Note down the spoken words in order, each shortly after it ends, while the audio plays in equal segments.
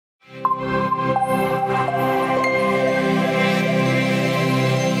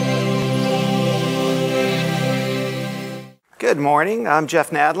Good morning. I'm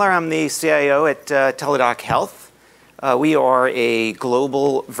Jeff Nadler. I'm the CIO at Teladoc Health. We are a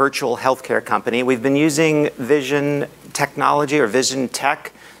global virtual healthcare company. We've been using vision technology or vision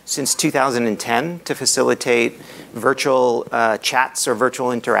tech since 2010 to facilitate virtual chats or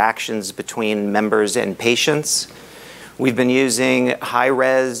virtual interactions between members and patients. We've been using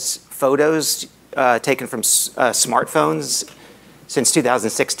high-res photos taken from smartphones since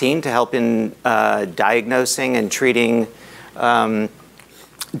 2016 to help in diagnosing and treating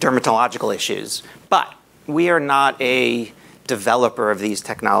dermatological issues. But we are not a developer of these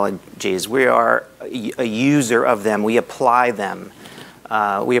technologies. We are a user of them. We apply them.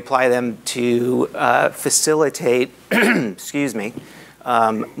 We apply them to facilitate, excuse me,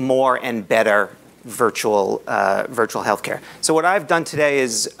 more and better virtual healthcare. So what I've done today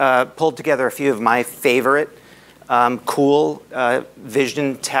is pulled together a few of my favorite cool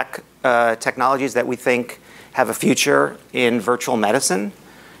vision technologies that we think have a future in virtual medicine.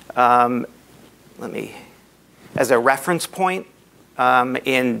 As a reference point,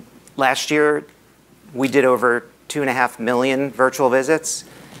 in last year, we did over 2.5 million virtual visits.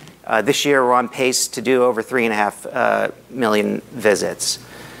 This year, we're on pace to do over 3.5 million visits.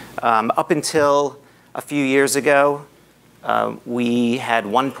 Up until a few years ago, we had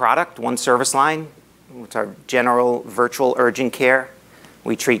one product, one service line. It's our general virtual urgent care.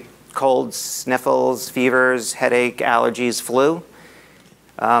 We treat colds, sniffles, fevers, headache, allergies, flu.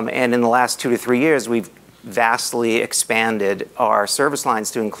 And in the last 2 to 3 years, we've vastly expanded our service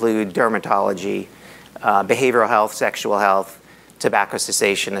lines to include dermatology, behavioral health, sexual health, tobacco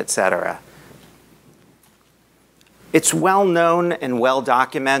cessation, et cetera. It's well known and well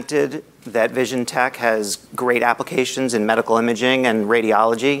documented that vision tech has great applications in medical imaging and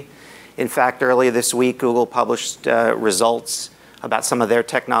radiology. In fact, earlier this week, Google published results about some of their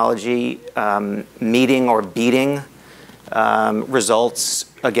technology meeting or beating results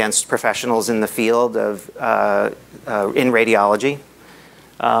against professionals in the field of in radiology.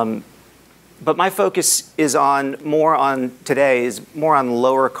 But my focus is more on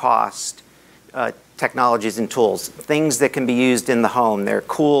lower cost technologies and tools, things that can be used in the home. They're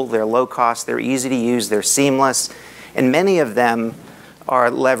cool, they're low cost, they're easy to use, they're seamless, and many of them are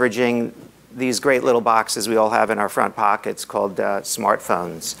leveraging these great little boxes we all have in our front pockets called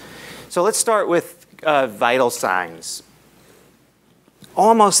smartphones. So let's start with vital signs.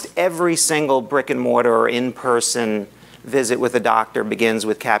 Almost every single brick and mortar or in-person visit with a doctor begins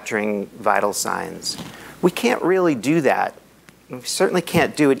with capturing vital signs. We can't really do that. We certainly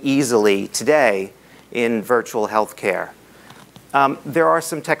can't do it easily today in virtual healthcare. There are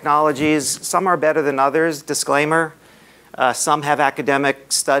some technologies, some are better than others, disclaimer. Some have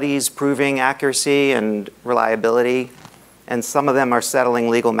academic studies proving accuracy and reliability, and some of them are settling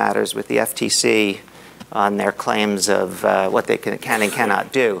legal matters with the FTC on their claims of what they can and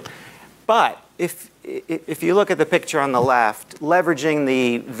cannot do. But if you look at the picture on the left, leveraging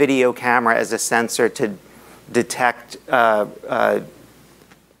the video camera as a sensor to detect the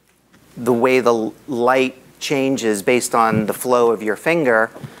way the light changes based on the flow of your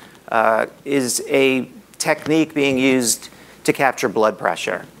finger is a technique being used to capture blood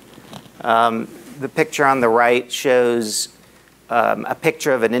pressure. The picture on the right shows a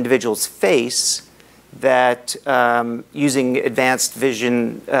picture of an individual's face that, using advanced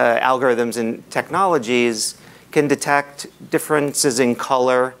vision algorithms and technologies, can detect differences in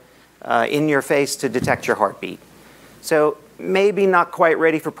color in your face to detect your heartbeat. So maybe not quite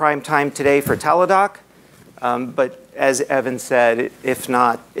ready for prime time today for Teladoc, but as Evan said, if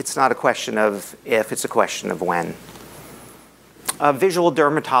not, it's not a question of if, it's a question of when. Visual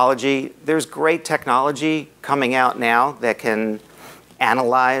dermatology, there's great technology coming out now that can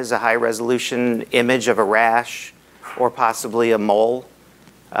analyze a high-resolution image of a rash or possibly a mole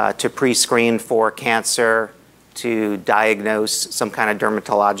to pre-screen for cancer, to diagnose some kind of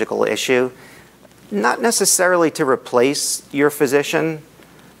dermatological issue. Not necessarily to replace your physician,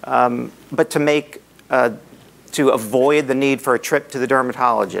 but to avoid the need for a trip to the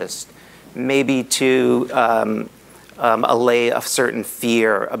dermatologist, maybe to allay a certain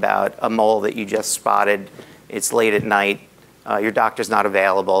fear about a mole that you just spotted. It's late at night, your doctor's not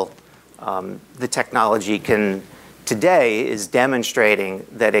available. The technology today is demonstrating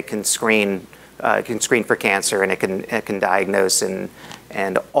that it can screen for cancer, and it can diagnose and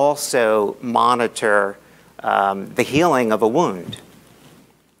also monitor the healing of a wound.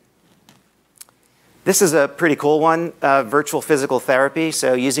 This is a pretty cool one, virtual physical therapy.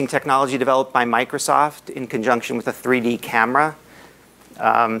 So using technology developed by Microsoft in conjunction with a 3D camera.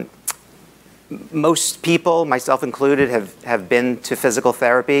 Most people, myself included, have been to physical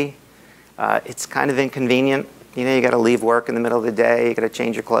therapy. It's kind of inconvenient. You know, you got to leave work in the middle of the day. You got to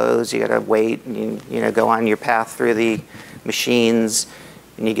change your clothes. You got to wait, and you know, go on your path through the machines,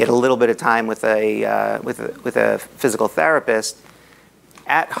 and you get a little bit of time with a physical therapist.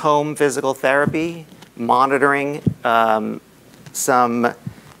 At-home physical therapy, monitoring some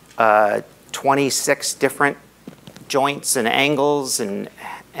 26 different joints and angles and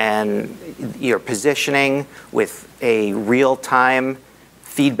your positioning with a real-time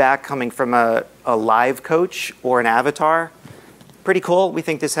feedback coming from a live coach or an avatar. Pretty cool. We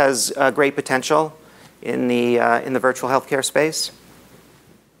think this has great potential in the virtual healthcare space.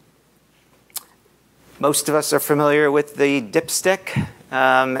 Most of us are familiar with the dipstick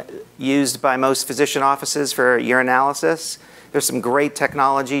used by most physician offices for urinalysis. There's some great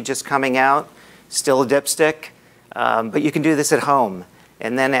technology just coming out, still a dipstick, but you can do this at home.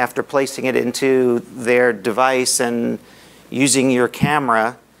 And then after placing it into their device and using your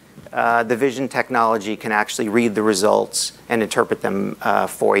camera, the vision technology can actually read the results and interpret them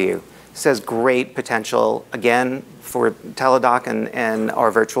for you. This has great potential, again, for Teladoc and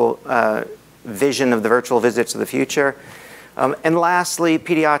our virtual vision of the virtual visits of the future. And lastly,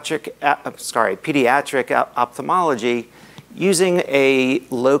 pediatric ophthalmology, using a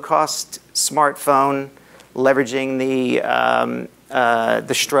low-cost smartphone, leveraging the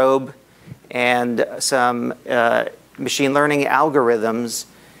strobe and some machine learning algorithms.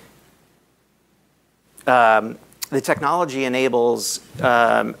 The technology enables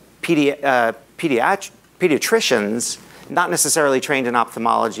pediatricians, not necessarily trained in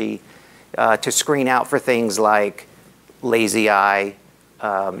ophthalmology, to screen out for things like lazy eye,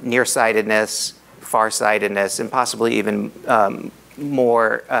 nearsightedness, farsightedness, and possibly even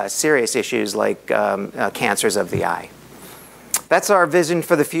more serious issues like cancers of the eye. That's our vision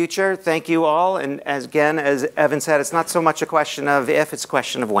for the future. Thank you all. And again, as Evan said, it's not so much a question of if, it's a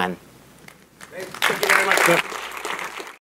question of when. Great. Thank you very much, Jeff.